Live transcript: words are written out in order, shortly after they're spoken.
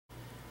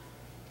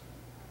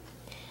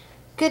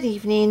Good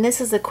evening.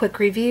 This is a quick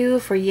review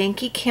for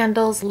Yankee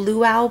Candle's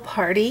Luau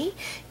Party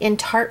in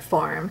Tart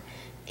form.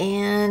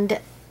 And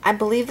I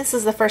believe this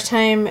is the first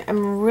time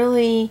I'm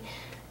really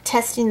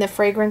testing the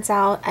fragrance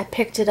out. I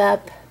picked it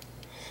up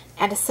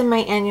at a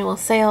semi-annual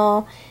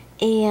sale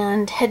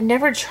and had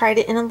never tried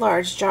it in a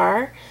large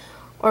jar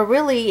or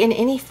really in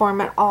any form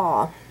at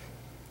all.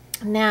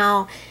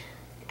 Now,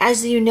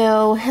 as you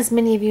know, as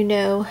many of you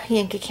know,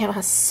 Yankee Candle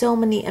has so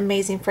many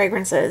amazing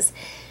fragrances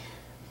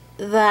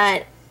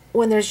that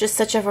when there's just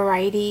such a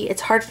variety,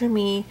 it's hard for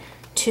me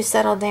to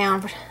settle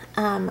down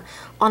on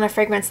a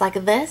fragrance like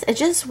this. It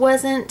just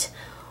wasn't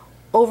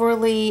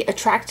overly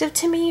attractive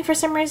to me for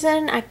some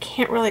reason. I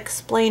can't really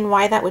explain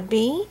why that would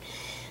be,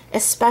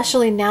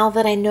 especially now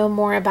that I know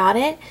more about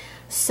it.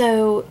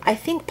 So I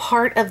think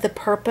part of the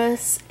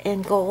purpose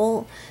and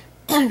goal,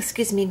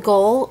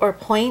 goal or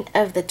point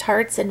of the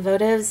tarts and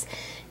votives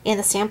and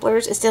the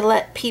samplers is to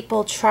let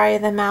people try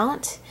them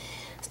out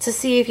to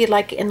see if you'd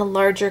like it in a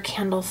larger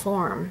candle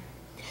form.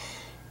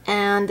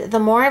 And the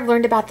more I've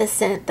learned about this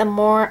scent, the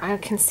more I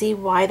can see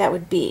why that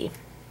would be.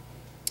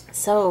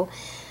 So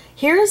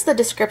here's the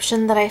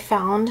description that I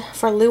found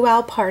for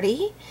Luau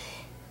Party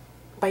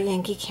by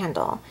Yankee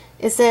Candle.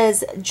 It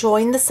says,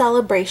 join the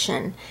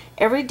celebration.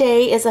 Every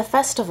day is a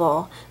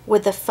festival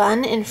with the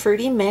fun and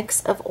fruity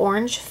mix of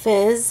orange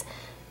fizz,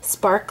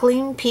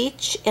 sparkling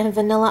peach, and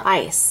vanilla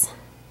ice.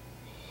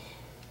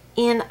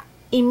 And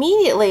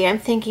immediately I'm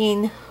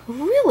thinking,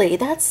 really,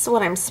 that's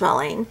what I'm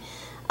smelling.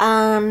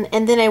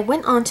 And then I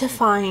went on to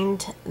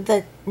find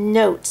the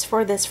notes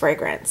for this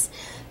fragrance,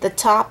 the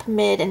top,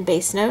 mid, and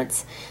base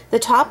notes. The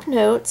top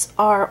notes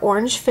are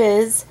orange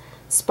fizz,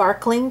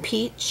 sparkling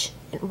peach,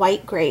 and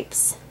white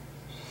grapes.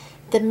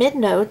 The mid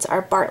notes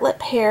are Bartlett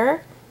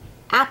pear,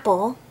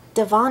 apple,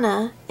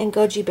 Davana, and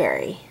goji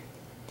berry.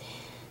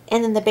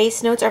 And then the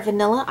base notes are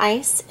vanilla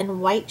ice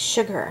and white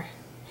sugar.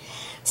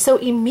 So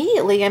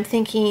immediately I'm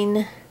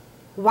thinking,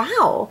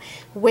 wow,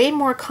 way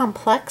more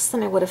complex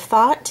than I would have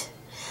thought.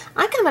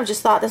 I kind of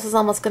just thought this was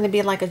almost going to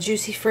be like a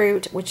juicy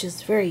fruit, which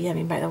is very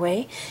yummy, by the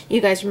way. You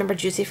guys remember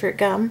juicy fruit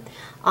gum?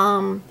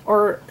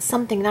 Or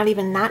something not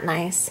even that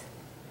nice.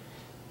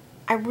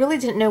 I really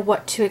didn't know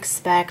what to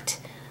expect.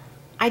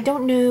 I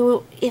don't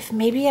know if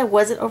maybe I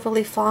wasn't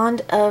overly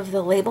fond of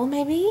the label,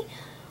 maybe.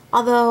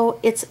 Although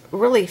it's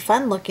really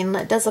fun looking.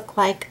 It does look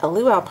like a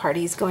luau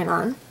party is going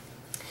on.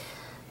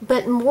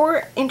 But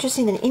more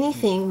interesting than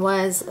anything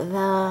was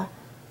the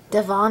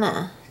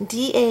Davana,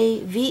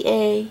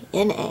 D-A-V-A-N-A.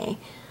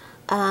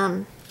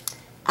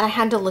 I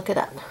had to look it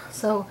up.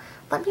 So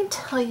let me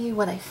tell you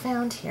what I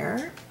found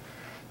here.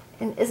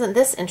 And isn't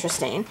this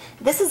interesting?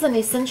 This is an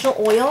essential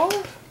oil,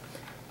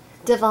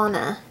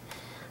 Davana,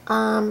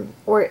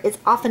 or it's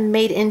often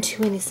made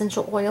into an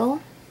essential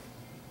oil.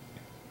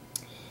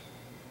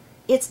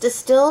 It's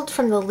distilled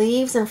from the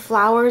leaves and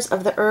flowers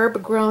of the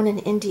herb grown in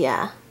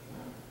India.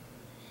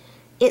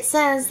 It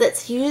says that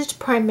it's used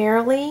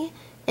primarily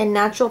in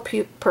natural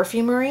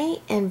perfumery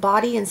and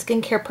body and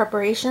skincare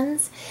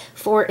preparations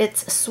for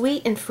its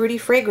sweet and fruity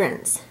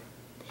fragrance.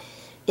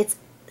 It's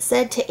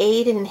said to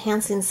aid in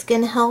enhancing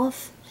skin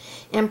health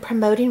and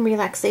promoting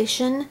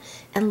relaxation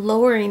and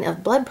lowering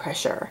of blood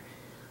pressure.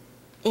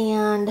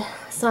 And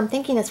so I'm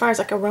thinking, as far as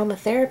like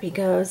aromatherapy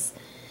goes,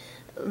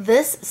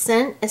 this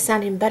scent is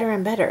sounding better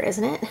and better,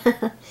 isn't it?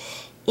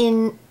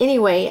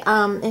 Anyway,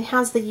 it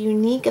has the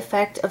unique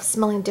effect of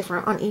smelling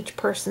different on each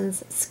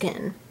person's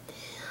skin.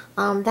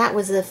 That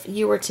was if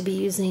you were to be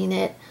using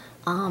it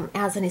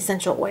as an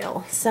essential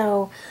oil.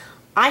 So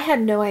I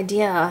had no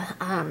idea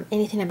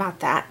anything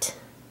about that.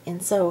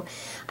 And so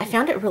I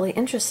found it really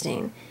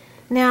interesting.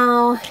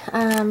 Now,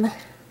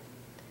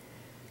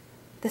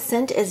 the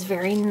scent is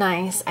very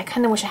nice. I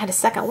kind of wish I had a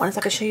second one so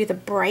I could show you the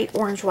bright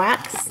orange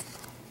wax.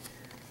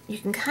 You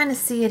can kind of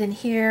see it in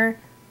here,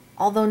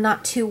 although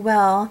not too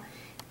well.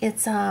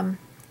 It's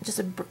just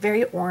a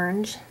very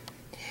orange.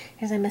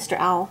 Here's a Mr.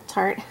 Owl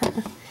Tart,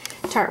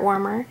 Tart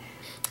warmer.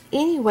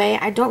 Anyway,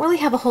 I don't really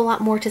have a whole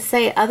lot more to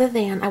say other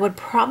than I would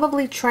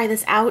probably try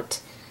this out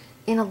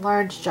in a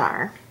large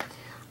jar.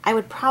 I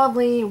would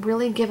probably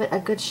really give it a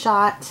good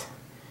shot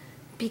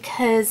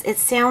because it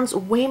sounds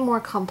way more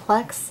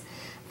complex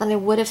than I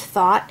would have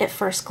thought at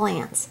first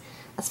glance.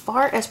 As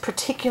far as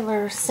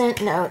particular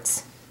scent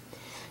notes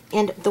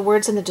and the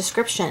words in the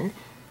description,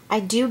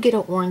 I do get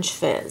an orange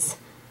fizz.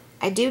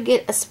 I do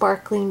get a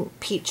sparkling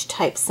peach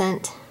type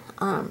scent.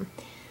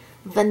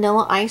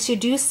 Vanilla ice, you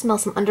do smell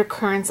some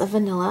undercurrents of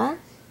vanilla.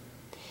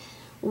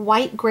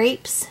 White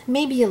grapes,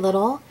 maybe a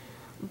little.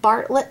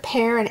 Bartlett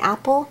pear and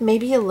apple,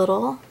 maybe a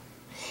little.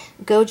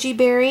 Goji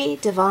berry,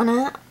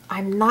 Davana,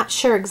 I'm not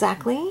sure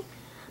exactly.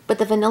 But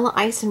the vanilla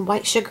ice and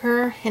white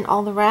sugar and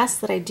all the rest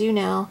that I do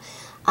know,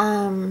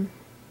 I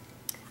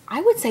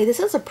would say this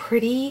is a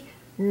pretty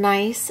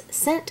nice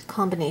scent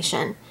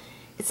combination.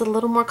 It's a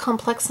little more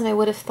complex than I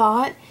would have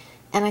thought.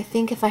 And I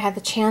think if I had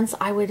the chance,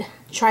 I would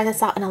try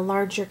this out in a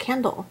larger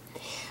candle.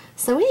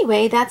 So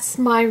anyway, that's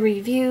my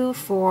review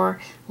for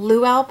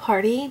Luau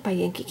Party by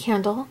Yankee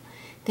Candle.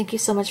 Thank you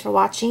so much for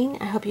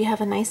watching. I hope you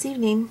have a nice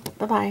evening.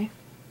 Bye-bye.